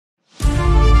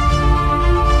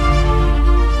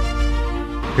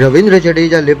Ravindra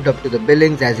Jadeja lived up to the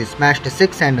billings as he smashed a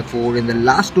 6 and a 4 in the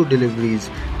last two deliveries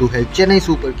to help Chennai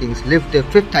Super Kings lift their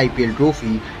 5th IPL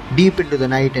trophy deep into the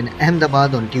night in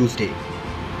Ahmedabad on Tuesday.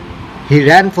 He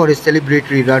ran for his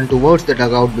celebratory run towards the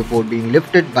dugout before being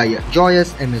lifted by a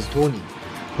joyous MS Dhoni,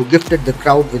 who gifted the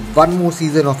crowd with one more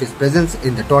season of his presence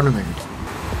in the tournament.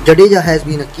 Jadeja has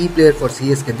been a key player for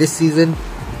CSK this season,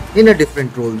 in a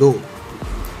different role though.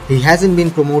 He hasn't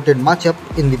been promoted much up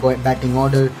in the batting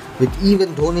order, with even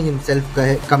Dhoni himself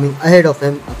coming ahead of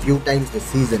him a few times this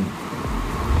season.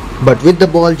 But with the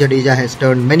ball, Jadeja has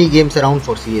turned many games around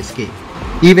for CSK.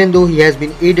 Even though he has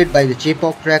been aided by the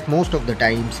Chepauk track most of the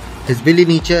times, his willy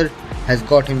nature has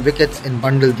got him wickets in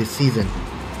bundle this season.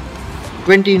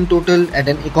 20 in total at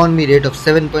an economy rate of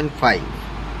 7.5.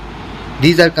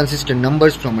 These are consistent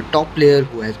numbers from a top player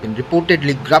who has been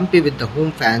reportedly grumpy with the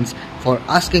home fans for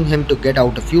asking him to get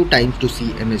out a few times to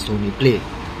see MS Dhoni play.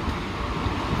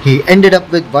 He ended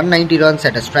up with 190 runs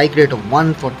at a strike rate of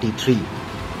 143,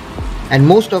 and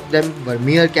most of them were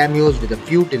mere cameos with a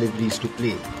few deliveries to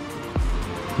play.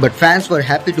 But fans were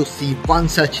happy to see one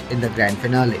such in the grand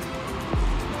finale.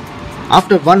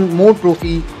 After one more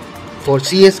trophy for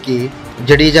CSK,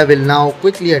 Jadeja will now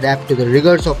quickly adapt to the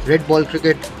rigors of red ball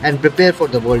cricket and prepare for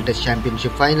the World Test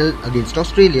Championship final against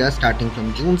Australia starting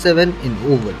from June 7 in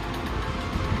Oval.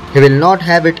 He will not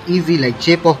have it easy like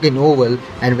Chepauk in Oval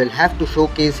and will have to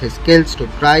showcase his skills to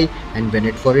try and win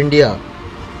it for India.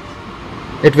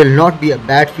 It will not be a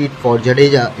bad feat for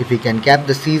Jadeja if he can cap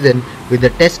the season with the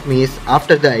Test mace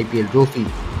after the IPL trophy.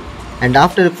 And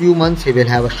after a few months he will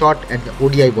have a shot at the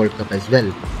ODI World Cup as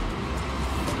well.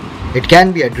 It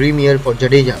can be a dream year for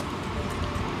Jadeja.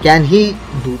 Can he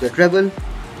do the treble?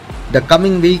 The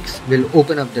coming weeks will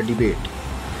open up the debate.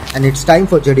 And it's time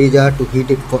for Jadeja to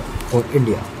hit it for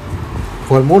India.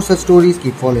 For more such stories,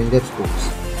 keep following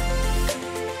RevSportz.